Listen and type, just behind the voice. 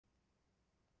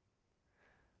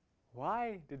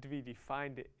Why did we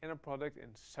define the inner product in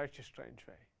such a strange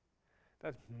way?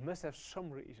 That must have some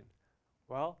reason.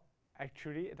 Well,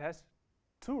 actually it has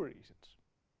two reasons.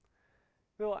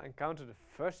 We will encounter the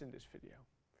first in this video.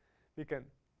 We can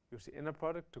use the inner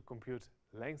product to compute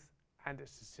length and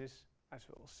distances, as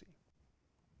we will see.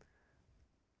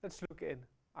 Let's look in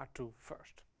R2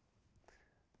 first.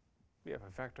 We have a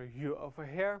vector u over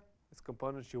here, its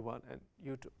components u1 and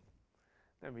u2.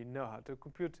 Then we know how to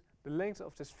compute the length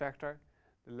of this vector.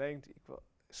 The length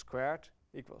squared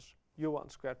equals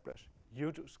u1 squared plus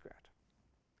u2 squared.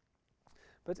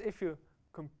 But if you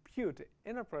compute the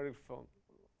inner product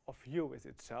of u with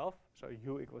itself, so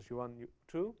u equals u1,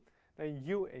 u2, then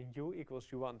u and u equals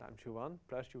u1 times u1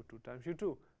 plus u2 times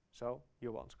u2. So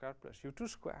u1 squared plus u2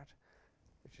 squared,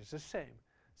 which is the same.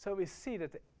 So we see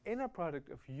that the inner product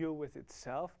of u with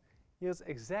itself yields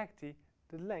exactly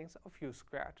the length of u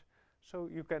squared. So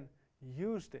you can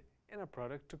use the inner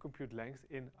product to compute length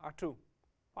in R2.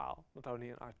 Well, not only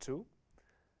in R2.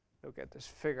 Look at this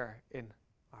figure in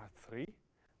R3,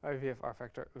 where we have our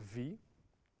vector v.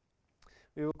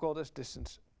 We will call this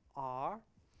distance r.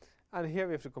 And here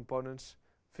we have the components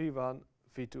v1,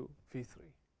 v2, v3.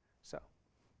 So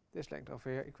this length over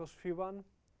here equals v1,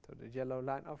 so the yellow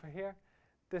line over here.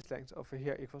 This length over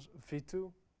here equals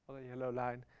v2, on the yellow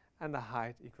line, and the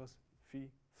height equals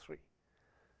v3.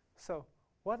 So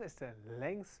what is the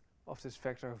length of this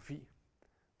vector v?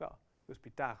 Well, use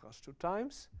Pythagoras 2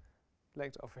 times.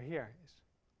 Length over here is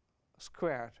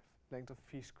squared. Length of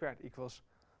v squared equals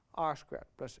r squared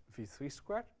plus v3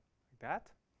 squared, like that.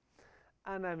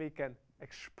 And then we can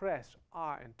express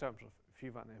r in terms of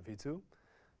v1 and v2.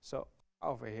 So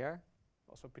over here,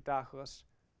 also Pythagoras,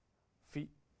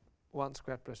 v1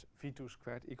 squared plus v2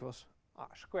 squared equals r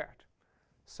squared.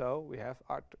 So we have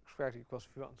r squared equals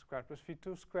v1 squared plus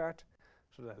v2 squared.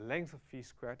 So the length of v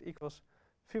squared equals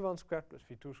v1 squared plus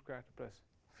v2 squared plus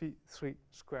v3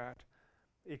 squared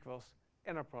equals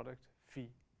inner product v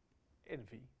in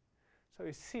v. So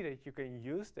you see that you can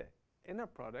use the inner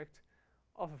product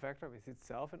of a vector with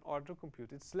itself in order to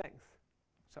compute its length.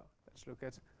 So let's look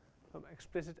at some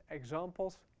explicit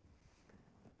examples.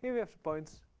 Here we have the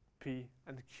points P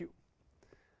and Q.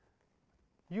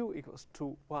 U equals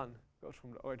 2, 1 goes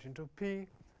from the origin to P,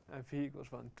 and V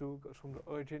equals 1, 2 goes from the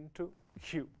origin to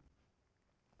Q.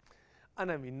 And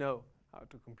then we know how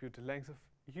to compute the length of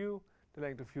U. The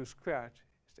length of U squared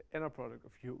is the inner product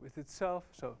of U with itself,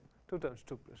 so 2 times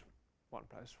 2 plus 1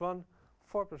 plus 1,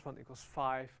 4 plus 1 equals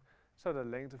 5. So the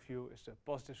length of u is the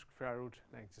positive square root.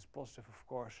 Length is positive, of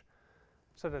course.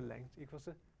 So the length equals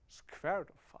the square root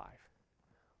of 5.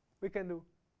 We can do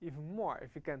even more.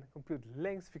 If we can compute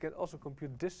length, we can also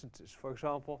compute distances. For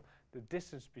example, the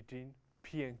distance between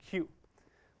P and Q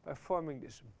by forming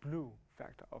this blue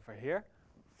vector over here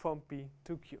from P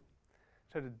to Q.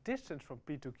 So the distance from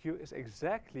P to Q is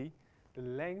exactly the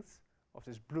length of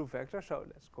this blue vector. So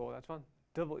let's call that one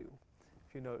W.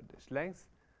 If you know this length,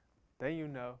 then you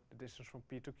know the distance from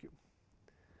P to Q.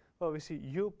 Well, we see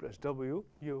u plus w,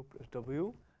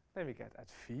 then we get at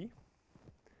v.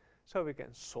 So we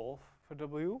can solve for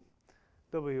w.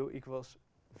 W equals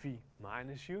v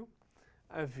minus u,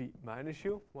 and v minus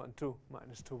u, 1, 2,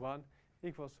 minus 2, 1,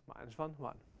 equals minus 1,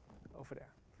 1, over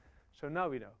there. So now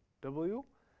we know w.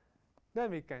 Then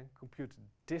we can compute the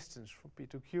distance from P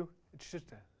to Q. It's just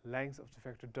the length of the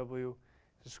vector w,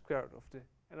 the square root of the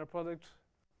inner product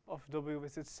of w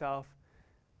with itself,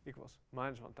 equals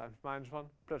minus 1 times minus 1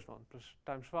 plus 1 plus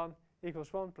times 1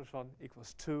 equals 1 plus 1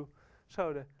 equals 2.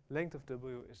 So the length of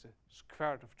w is the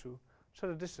square root of 2. So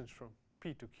the distance from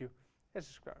P to Q is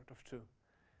the square root of 2.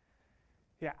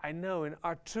 Yeah, I know in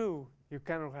R2 you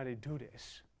can already do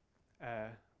this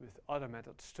with other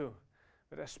methods too.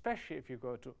 But especially if you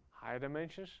go to higher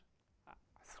dimensions,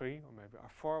 3 or maybe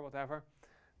R4, whatever,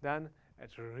 then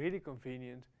it's really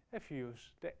convenient if you use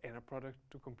the inner product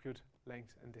to compute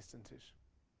lengths and distances.